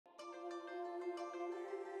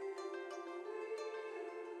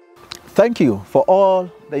Thank you for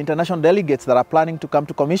all the international delegates that are planning to come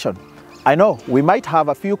to Commission. I know we might have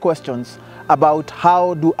a few questions about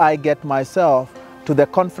how do I get myself to the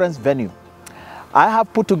conference venue. I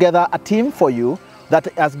have put together a team for you that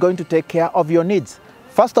is going to take care of your needs.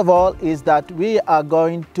 First of all is that we are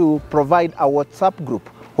going to provide a WhatsApp group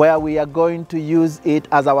where we are going to use it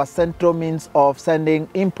as our central means of sending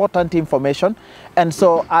important information. And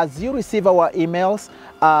so as you receive our emails,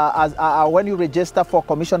 when you register for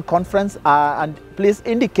Commission conference, and please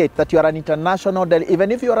indicate that you are an international delegate. Even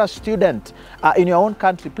if you are a student in your own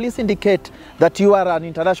country, please indicate that you are an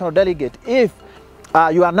international delegate. If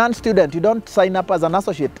you are non-student, you don't sign up as an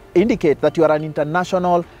associate, indicate that you are an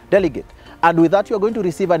international delegate. And with that, you're going to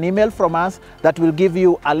receive an email from us that will give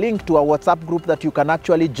you a link to a WhatsApp group that you can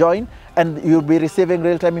actually join, and you'll be receiving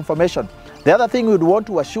real-time information. The other thing we'd want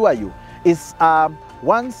to assure you is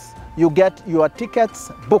once you get your tickets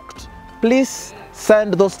booked, please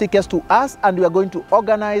send those tickets to us, and we are going to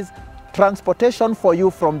organize transportation for you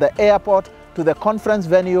from the airport to the conference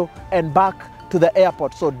venue and back to the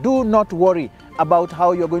airport. So do not worry about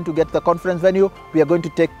how you're going to get to the conference venue. We are going to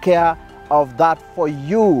take care of that for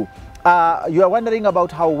you. You are wondering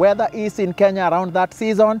about how weather is in Kenya around that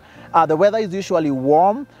season. The weather is usually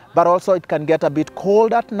warm, but also it can get a bit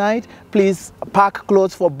cold at night. Please pack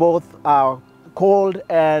clothes for both cold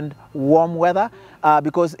and warm weather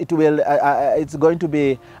because it's going to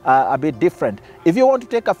be a bit different. If you want to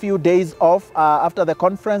take a few days off after the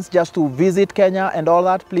conference just to visit Kenya and all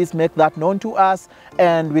that, please make that known to us,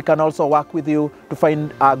 and we can also work with you to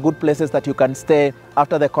find good places that you can stay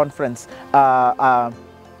after the conference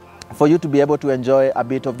for you to be able to enjoy a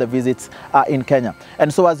bit of the visits in Kenya.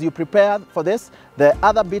 And so as you prepare for this, the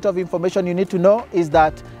other bit of information you need to know is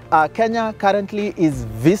that Kenya currently is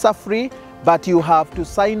visa-free, but you have to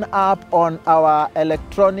sign up on our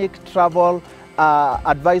electronic travel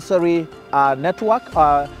advisory network.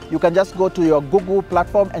 You can just go to your Google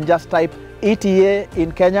platform and just type ETA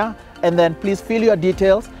in Kenya, and then please fill your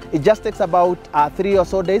details. It just takes about 3 or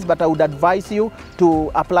so days, but I would advise you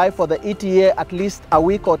to apply for the ETA at least a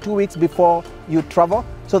week or 2 weeks before you travel,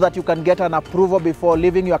 so that you can get an approval before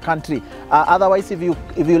leaving your country. Otherwise, if you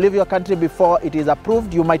leave your country before it is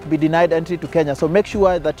approved, you might be denied entry to Kenya. So make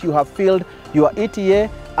sure that you have filled your ETA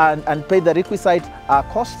and paid the requisite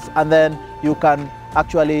costs, and then you can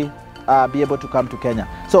actually be able to come to Kenya.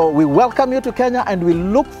 So we welcome you to Kenya, and we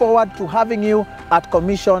look forward to having you at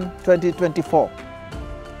Commission 2024.